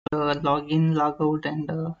login, logout,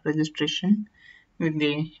 and registration with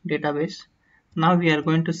the database. Now we are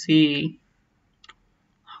going to see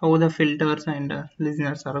how the filters and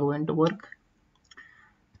listeners are going to work.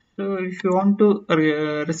 So if you want to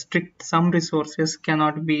restrict some resources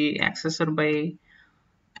cannot be accessed by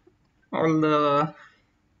all the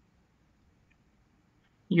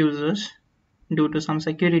users due to some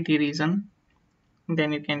security reason,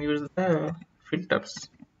 then you can use the filters.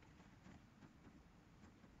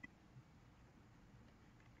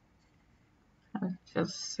 I'll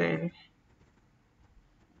just say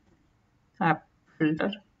app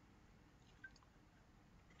filter.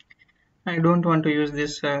 I don't want to use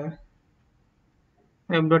this web.xml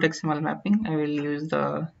mapping. I will use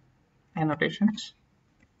the annotations.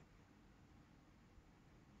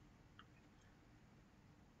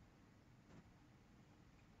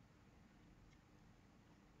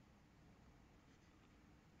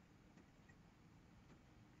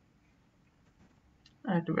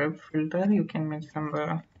 At web filter, you can mention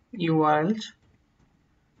the URLs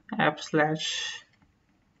app slash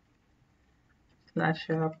app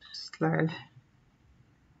slash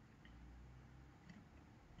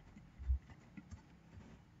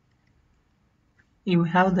you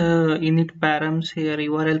have the init params here,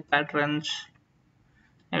 URL patterns.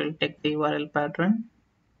 I will take the URL pattern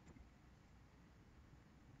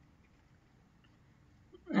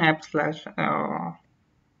app slash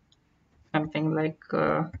something like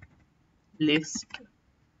list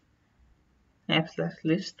app slash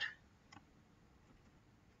list.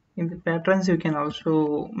 In the patterns you can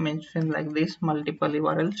also mention like this multiple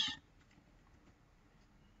URLs.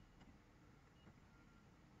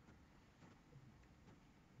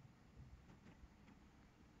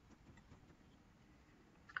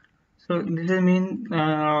 So this is mean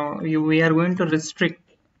we are going to restrict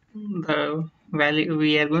the value.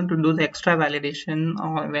 We are going to do the extra validation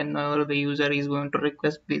whenever the user is going to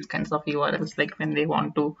request these kinds of URLs, like when they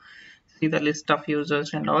want to see the list of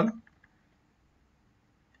users and all.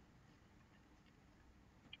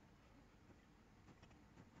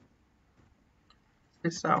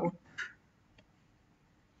 This out.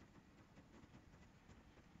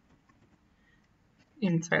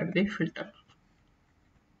 Inside the filter.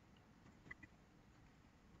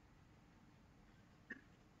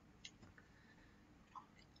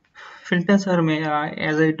 Filters are,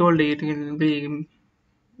 as I told you, it will be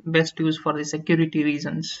best used for the security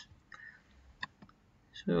reasons.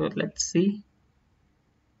 So let's see.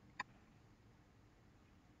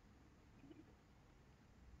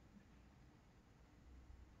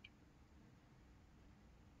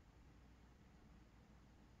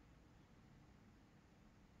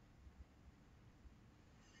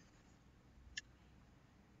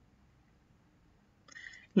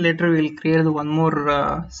 Later we'll create one more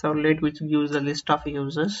servlet which gives a list of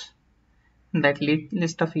users. That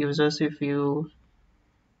list of users, if you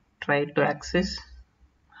try to access,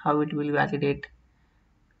 how it will validate,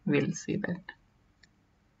 we'll see that.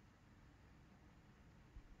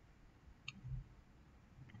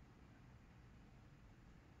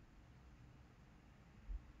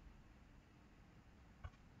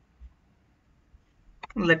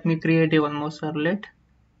 Let me create a one more servlet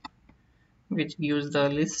which gives the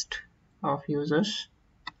list of users.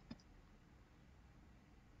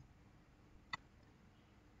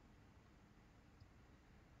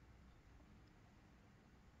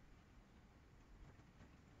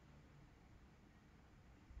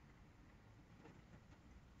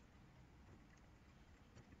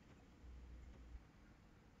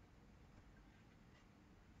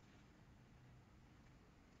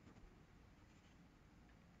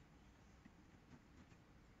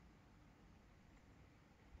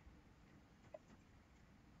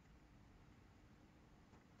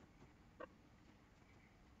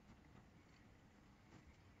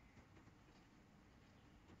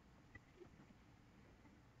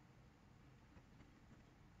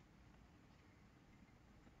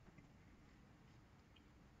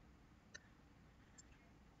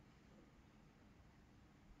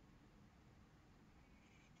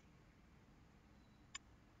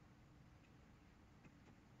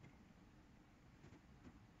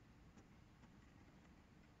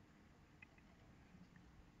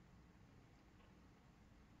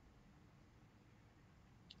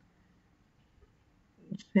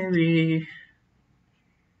 Say we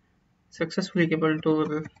successfully able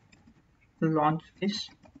to launch this,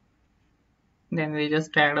 then we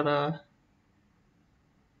just add the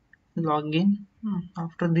login.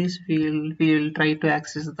 After this we'll try to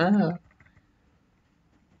access the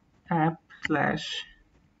app slash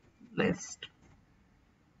list.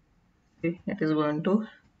 Okay, it is going to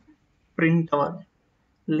print our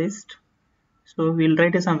list. So we'll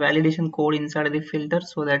write some validation code inside the filter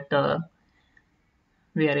so that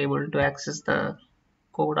we are able to access the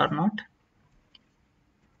code or not.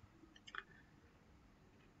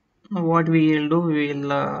 What we will do, we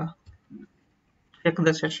will check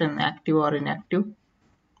the session active or inactive.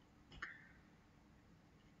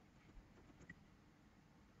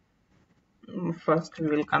 First, we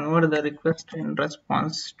will convert the request and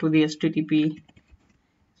response to the HTTP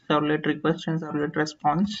servlet request and servlet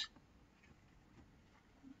response.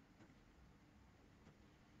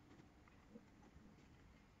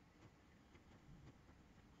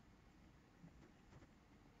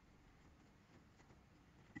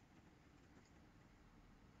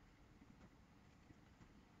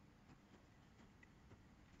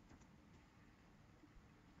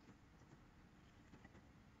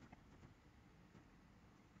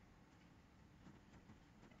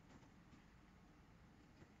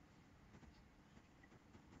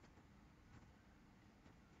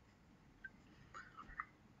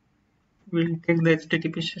 We'll take the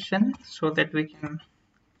HTTP session so that we can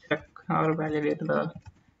check or validate the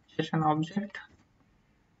session object.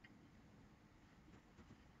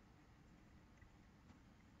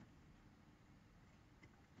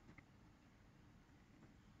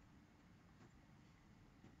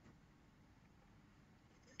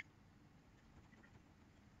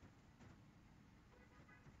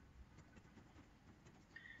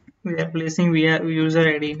 We are placing via user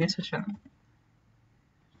ID in a session.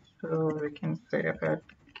 So we can say that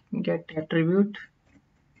get attribute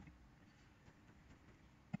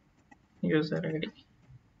user ID.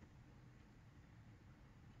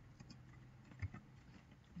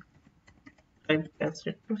 Type as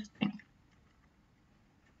requesting.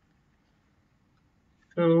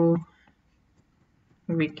 So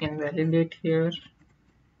we can validate here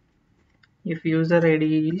if user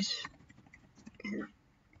ID is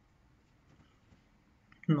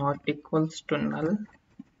not equals to null,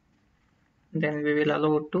 then we will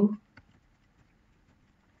allow to,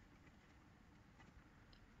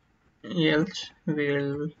 else we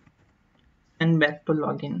will send back to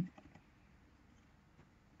login.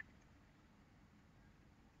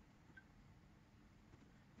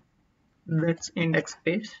 That's index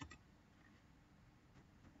page.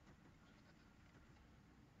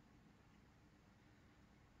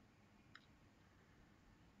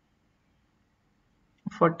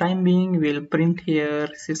 For time being, we'll print here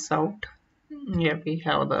sysout. Yeah, we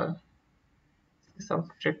have the sysout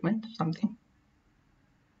statement, something.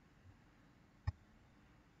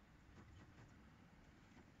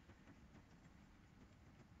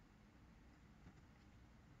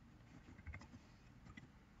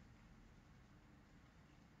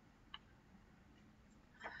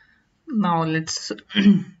 Now let's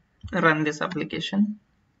run this application.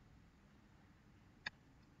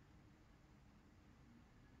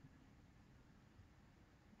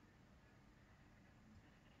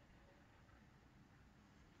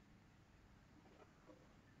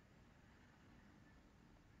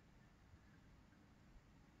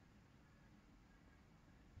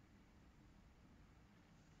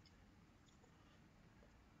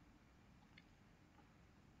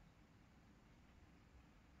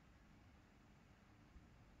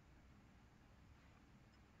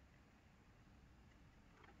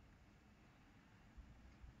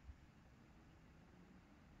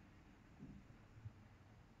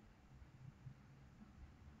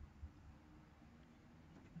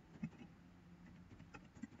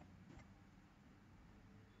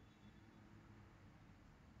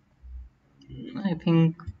 I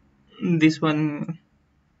think this one,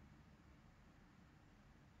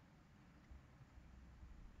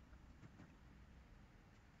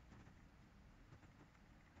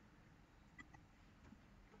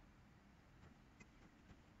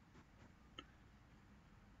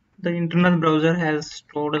 the internal browser has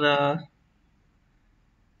stored the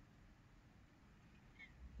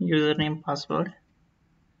username password.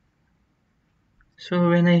 So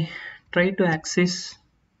when I try to access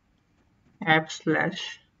app/list,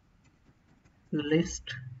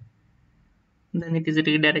 then it is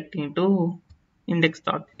redirecting to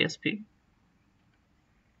index.php.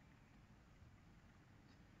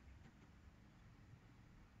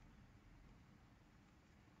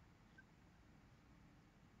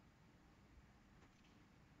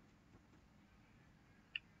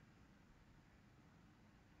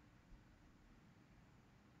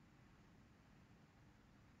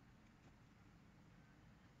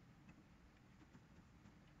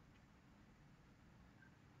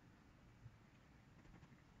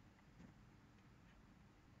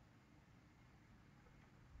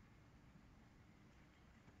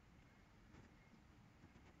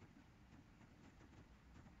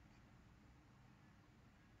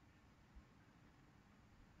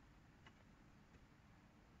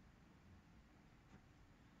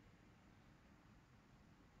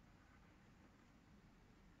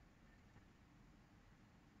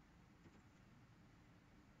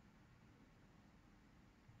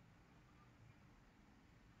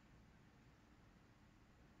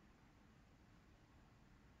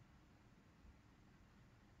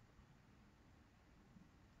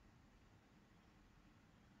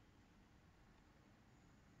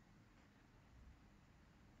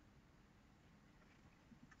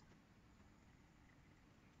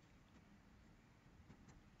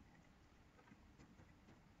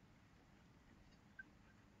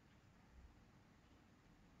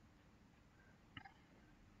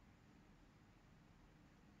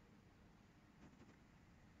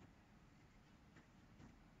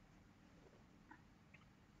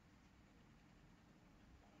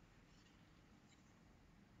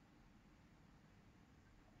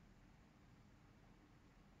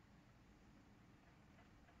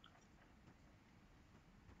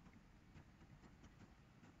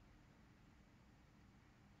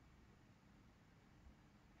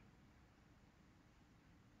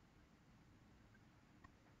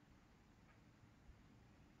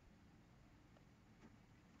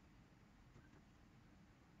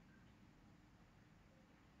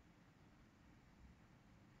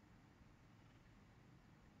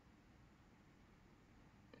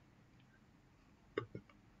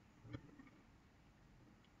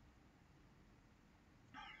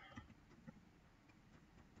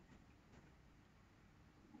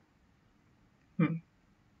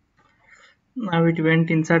 Now it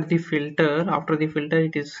went inside the filter. After the filter,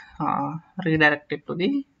 it is redirected to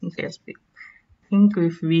the JSP. I think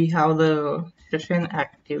if we have the session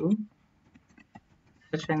active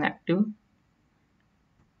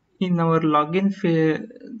in our login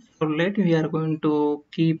servlet, we are going to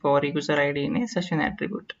keep our user ID in a session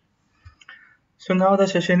attribute. So now the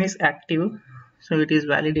session is active. So it is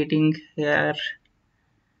validating your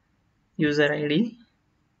user ID.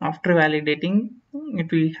 After validating,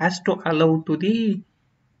 has to allow to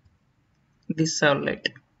this servlet.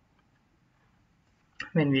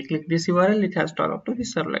 When we click this URL, it has to allow to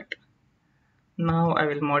this servlet. Now I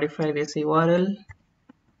will modify this URL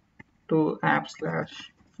to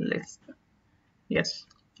app/list. Yes,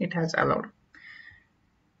 it has allowed.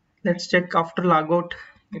 Let's check after logout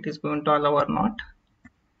it is going to allow or not.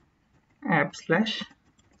 App/list.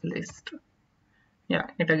 Yeah,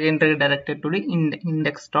 it again redirected to the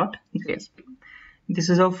index.jsp. This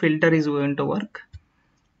is how filter is going to work.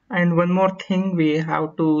 And one more thing we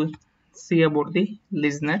have to see about the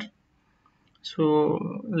listener.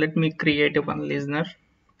 So let me create one listener.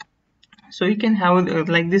 So you can have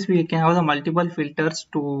like this, we can have the multiple filters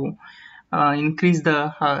to increase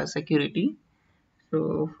the security.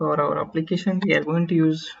 So for our application, we are going to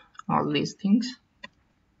use all these things.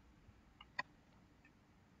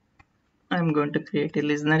 I'm going to create a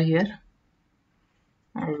listener here.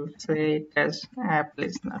 I will say it as app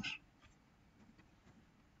listener.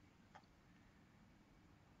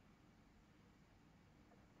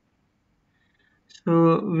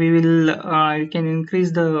 So we will you can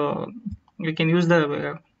increase the you can use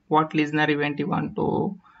the what listener event you want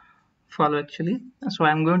to follow actually. So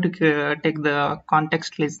I'm going to take the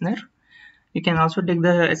context listener. You can also take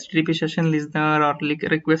the HTTP session listener or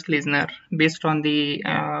request listener based on the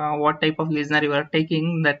what type of listener you are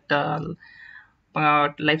taking, that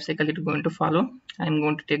life cycle it is going to follow. I'm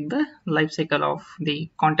going to take the life cycle of the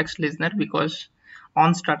context listener because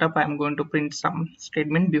on startup I'm going to print some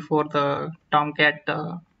statement before the Tomcat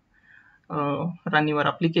run your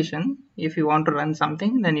application. If you want to run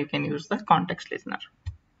something, then you can use the context listener.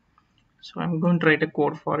 So I'm going to write a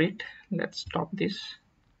code for it. Let's stop this.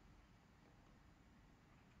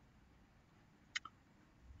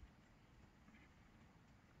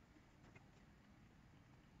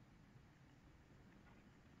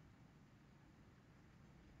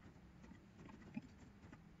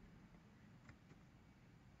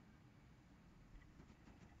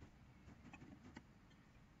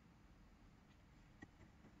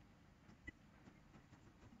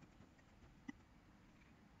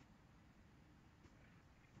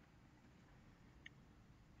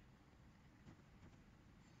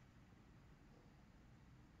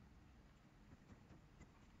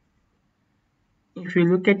 If you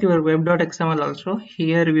look at your web.xml also,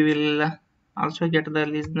 here we will also get the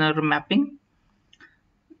listener mapping.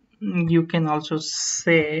 You can also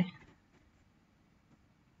say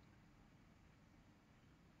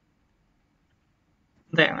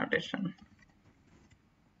the annotation.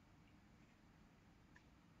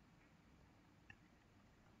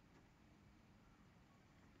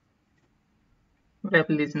 Web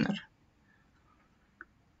listener.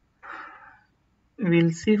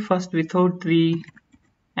 We'll see first without the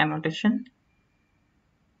annotation.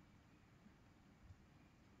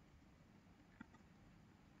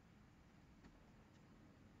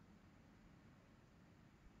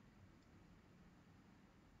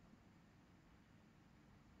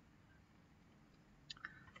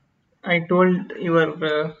 I told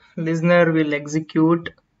your listener will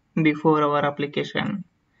execute before our application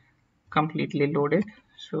completely loaded.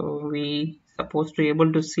 So we supposed to be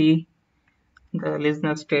able to see the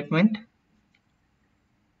listener statement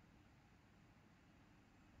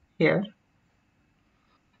here.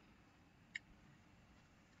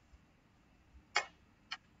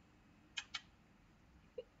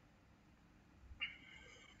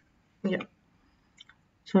 Yeah.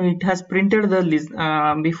 So it has printed the list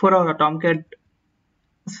before our Tomcat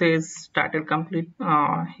says started complete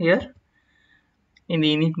here. In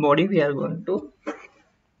the init body, we are going to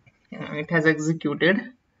it has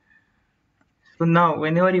executed. So now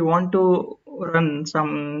whenever you want to run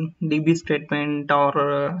some DB statement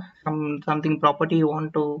or something property you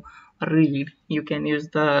want to read, you can use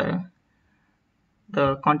the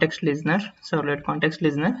context listener, servlet context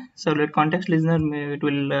listener. Servlet context listener it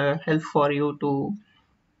will help for you to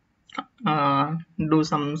do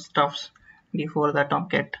some stuffs before the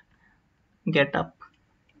Tomcat get up.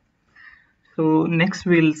 So next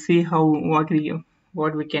we'll see how what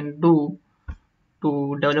we can do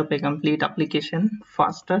to develop a complete application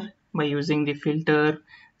faster by using the filter,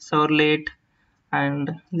 servlet,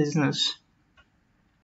 and listeners.